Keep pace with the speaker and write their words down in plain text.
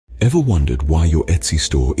Ever wondered why your Etsy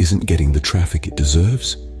store isn't getting the traffic it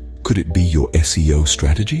deserves? Could it be your SEO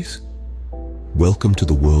strategies? Welcome to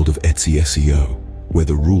the world of Etsy SEO, where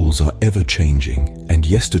the rules are ever changing and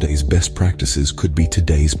yesterday's best practices could be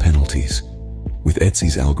today's penalties. With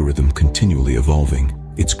Etsy's algorithm continually evolving,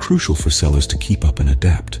 it's crucial for sellers to keep up and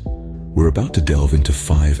adapt. We're about to delve into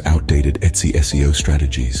 5 outdated Etsy SEO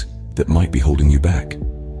strategies that might be holding you back.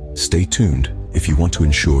 Stay tuned if you want to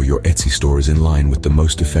ensure your Etsy store is in line with the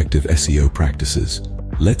most effective SEO practices.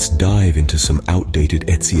 Let's dive into some outdated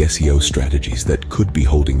Etsy SEO strategies that could be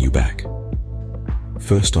holding you back.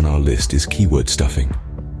 First on our list is keyword stuffing.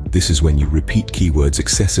 This is when you repeat keywords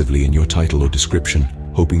excessively in your title or description,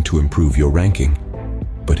 hoping to improve your ranking.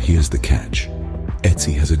 But here's the catch.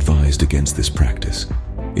 Etsy has advised against this practice.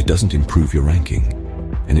 It doesn't improve your ranking,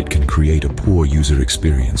 and it can create a poor user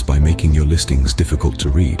experience by making your listings difficult to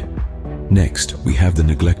read. Next, we have the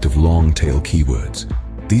neglect of long-tail keywords.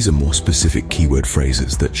 These are more specific keyword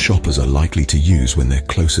phrases that shoppers are likely to use when they're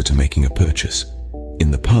closer to making a purchase. In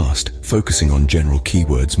the past, focusing on general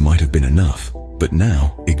keywords might have been enough, but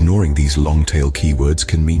now, ignoring these long-tail keywords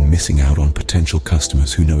can mean missing out on potential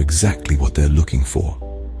customers who know exactly what they're looking for.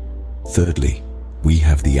 Thirdly, we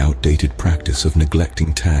have the outdated practice of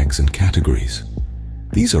neglecting tags and categories.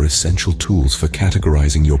 These are essential tools for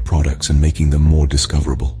categorizing your products and making them more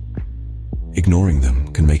discoverable. Ignoring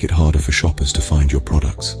them can make it harder for shoppers to find your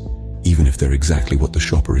products, even if they're exactly what the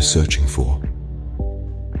shopper is searching for.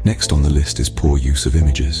 Next on the list is poor use of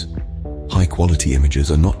images. High-quality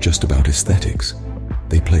images are not just about aesthetics.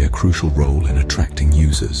 They play a crucial role in attracting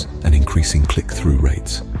users and increasing click-through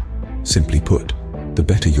rates. Simply put, the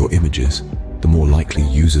better your images, the more likely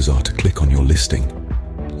users are to click on your listing.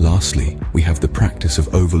 Lastly, we have the practice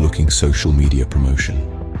of overlooking social media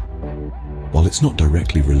promotion. While it's not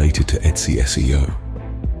directly related to Etsy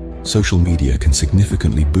SEO, social media can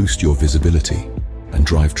significantly boost your visibility and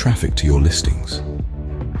drive traffic to your listings.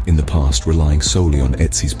 In the past, relying solely on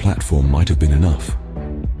Etsy's platform might have been enough.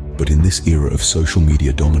 But in this era of social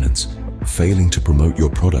media dominance, failing to promote your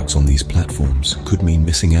products on these platforms could mean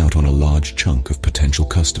missing out on a large chunk of potential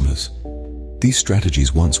customers. These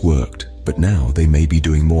strategies once worked, but now they may be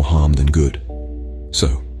doing more harm than good.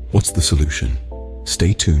 So, what's the solution?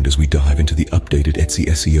 Stay tuned as we dive into the updated Etsy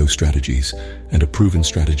SEO strategies and a proven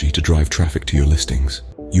strategy to drive traffic to your listings.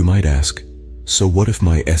 You might ask, so what if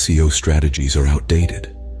my SEO strategies are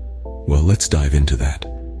outdated? Well, let's dive into that.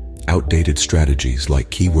 Outdated strategies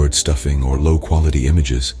like keyword stuffing or low-quality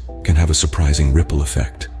images can have a surprising ripple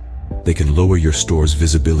effect. They can lower your store's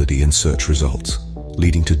visibility in search results,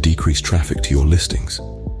 leading to decreased traffic to your listings.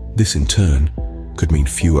 This in turn could mean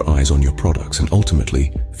fewer eyes on your products and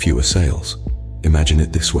ultimately fewer sales. Imagine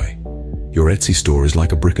it this way. Your Etsy store is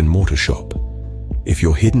like a brick-and-mortar shop. If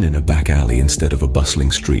you're hidden in a back alley instead of a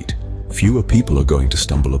bustling street, fewer people are going to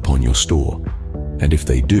stumble upon your store. And if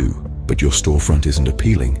they do, but your storefront isn't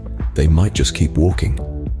appealing, they might just keep walking.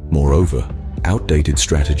 Moreover, outdated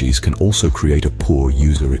strategies can also create a poor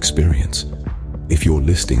user experience. If your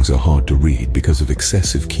listings are hard to read because of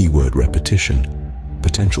excessive keyword repetition,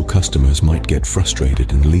 potential customers might get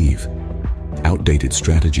frustrated and leave. Outdated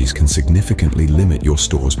strategies can significantly limit your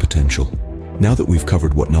store's potential. Now that we've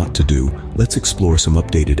covered what not to do, let's explore some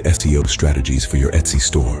updated SEO strategies for your Etsy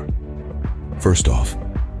store. First off,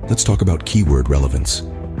 let's talk about keyword relevance.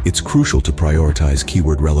 It's crucial to prioritize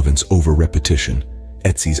keyword relevance over repetition.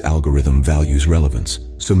 Etsy's algorithm values relevance,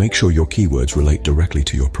 so make sure your keywords relate directly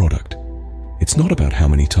to your product. It's not about how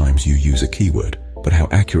many times you use a keyword, but how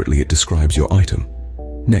accurately it describes your item.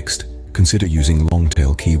 Next, consider using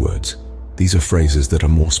long-tail keywords. These are phrases that are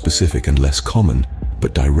more specific and less common,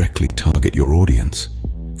 but directly target your audience.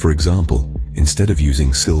 For example, instead of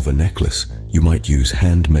using silver necklace, you might use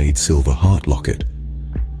handmade silver heart locket.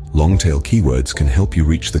 Long-tail keywords can help you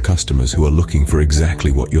reach the customers who are looking for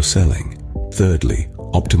exactly what you're selling. Thirdly,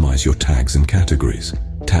 optimize your tags and categories.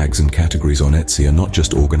 Tags and categories on Etsy are not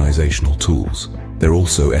just organizational tools, they're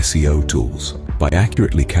also SEO tools. By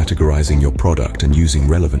accurately categorizing your product and using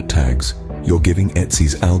relevant tags, you're giving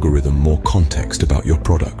Etsy's algorithm more context about your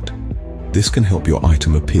product. This can help your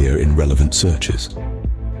item appear in relevant searches.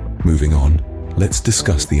 Moving on, let's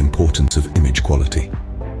discuss the importance of image quality.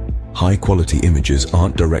 High-quality images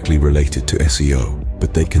aren't directly related to SEO,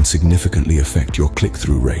 but they can significantly affect your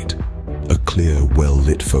click-through rate. A clear,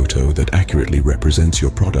 well-lit photo that accurately represents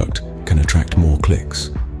your product can attract more clicks.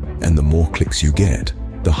 And the more clicks you get,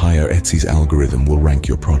 the higher Etsy's algorithm will rank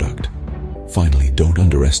your product. Finally, don't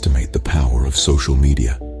underestimate the power of social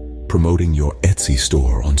media. Promoting your Etsy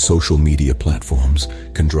store on social media platforms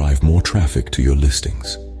can drive more traffic to your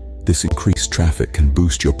listings. This increased traffic can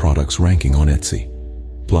boost your product's ranking on Etsy.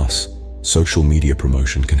 Plus, social media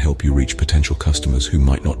promotion can help you reach potential customers who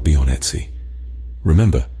might not be on Etsy.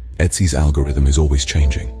 Remember, Etsy's algorithm is always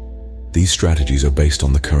changing. These strategies are based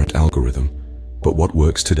on the current algorithm, but what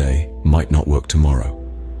works today might not work tomorrow.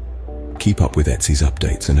 Keep up with Etsy's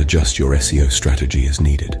updates and adjust your SEO strategy as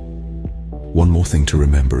needed. One more thing to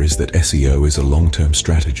remember is that SEO is a long-term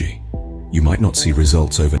strategy. You might not see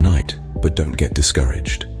results overnight, but don't get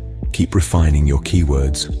discouraged. Keep refining your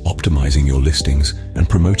keywords, optimizing your listings, and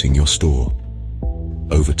promoting your store.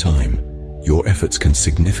 Over time, your efforts can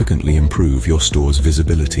significantly improve your store's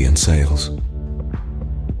visibility and sales.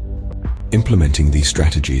 Implementing these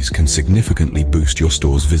strategies can significantly boost your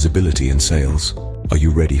store's visibility and sales. Are you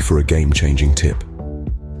ready for a game-changing tip?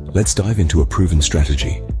 Let's dive into a proven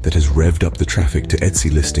strategy that has revved up the traffic to Etsy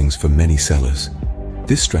listings for many sellers.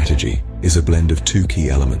 This strategy is a blend of two key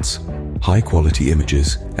elements: high-quality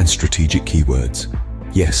images and strategic keywords.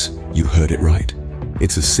 Yes, you heard it right.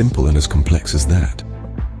 It's as simple and as complex as that.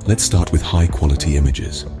 Let's start with high-quality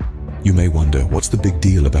images. You may wonder, what's the big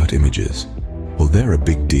deal about images? Well, they're a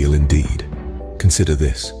big deal indeed. Consider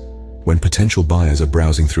this. When potential buyers are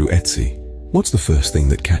browsing through Etsy, what's the first thing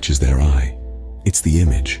that catches their eye? It's the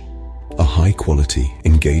image. A high-quality,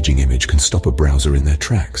 engaging image can stop a browser in their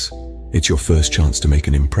tracks. It's your first chance to make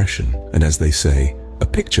an impression, and as they say, a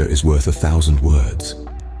picture is worth 1,000 words.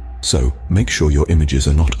 So, make sure your images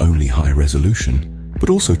are not only high resolution, but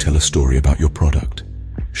also tell a story about your product.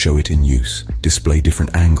 Show it in use, display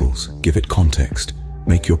different angles, give it context,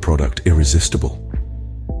 make your product irresistible.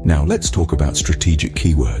 Now let's talk about strategic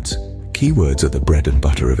keywords. Keywords are the bread and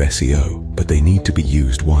butter of SEO, but they need to be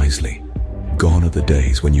used wisely. Gone are the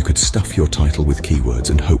days when you could stuff your title with keywords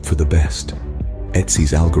and hope for the best.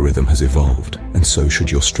 Etsy's algorithm has evolved, and so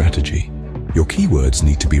should your strategy. Your keywords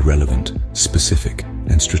need to be relevant, specific,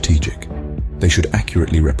 and strategic. They should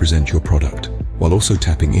accurately represent your product, while also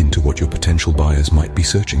tapping into what your potential buyers might be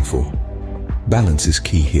searching for. Balance is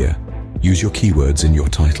key here. Use your keywords in your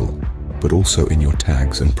title, but also in your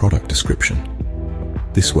tags and product description.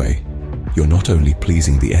 This way, you're not only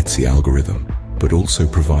pleasing the Etsy algorithm, but also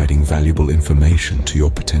providing valuable information to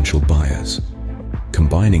your potential buyers.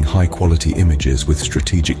 Combining high-quality images with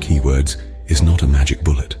strategic keywords is not a magic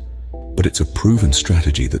bullet, but it's a proven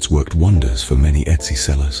strategy that's worked wonders for many Etsy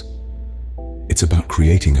sellers. It's about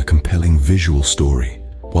creating a compelling visual story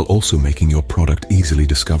while also making your product easily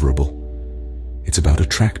discoverable. It's about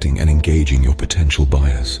attracting and engaging your potential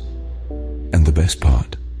buyers. And the best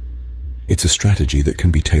part, it's a strategy that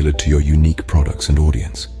can be tailored to your unique products and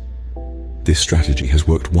audience. This strategy has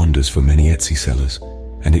worked wonders for many Etsy sellers,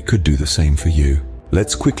 and it could do the same for you.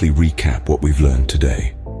 Let's quickly recap what we've learned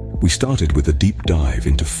today. We started with a deep dive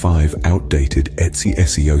into 5 outdated Etsy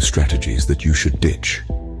SEO strategies that you should ditch.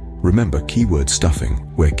 Remember, keyword stuffing,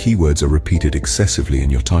 where keywords are repeated excessively in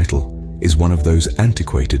your title, is one of those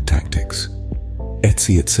antiquated tactics.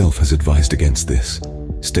 Etsy itself has advised against this,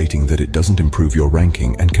 stating that it doesn't improve your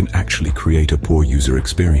ranking and can actually create a poor user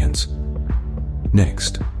experience.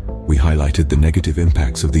 Next, we highlighted the negative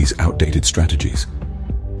impacts of these outdated strategies,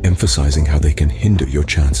 emphasizing how they can hinder your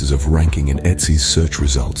chances of ranking in Etsy's search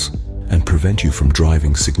results and prevent you from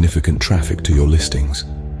driving significant traffic to your listings.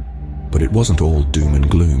 But it wasn't all doom and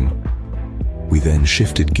gloom. We then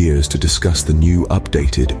shifted gears to discuss the new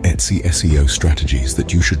updated Etsy SEO strategies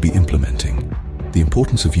that you should be implementing. The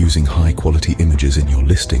importance of using high-quality images in your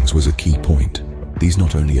listings was a key point. These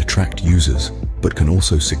not only attract users, but can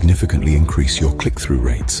also significantly increase your click-through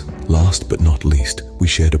rates. Last but not least, we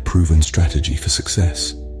shared a proven strategy for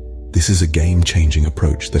success. This is a game-changing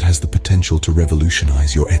approach that has the potential to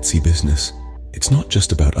revolutionize your Etsy business. It's not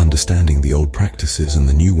just about understanding the old practices and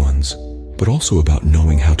the new ones, but also about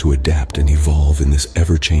knowing how to adapt and evolve in this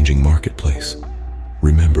ever-changing marketplace.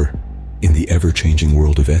 Remember, in the ever-changing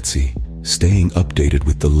world of Etsy, staying updated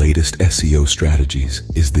with the latest SEO strategies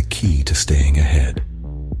is the key to staying ahead.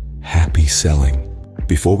 Happy selling!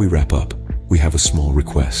 Before we wrap up, we have a small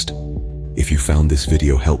request. If you found this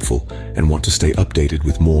video helpful and want to stay updated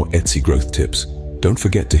with more Etsy growth tips, don't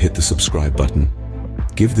forget to hit the subscribe button.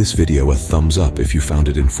 Give this video a thumbs up if you found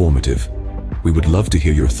it informative. We would love to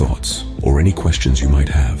hear your thoughts or any questions you might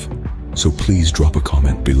have, so please drop a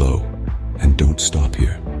comment below. And don't stop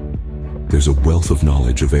here. There's a wealth of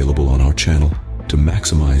knowledge available on our channel to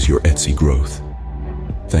maximize your Etsy growth.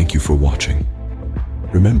 Thank you for watching.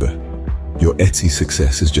 Remember, your Etsy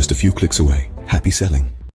success is just a few clicks away. Happy selling!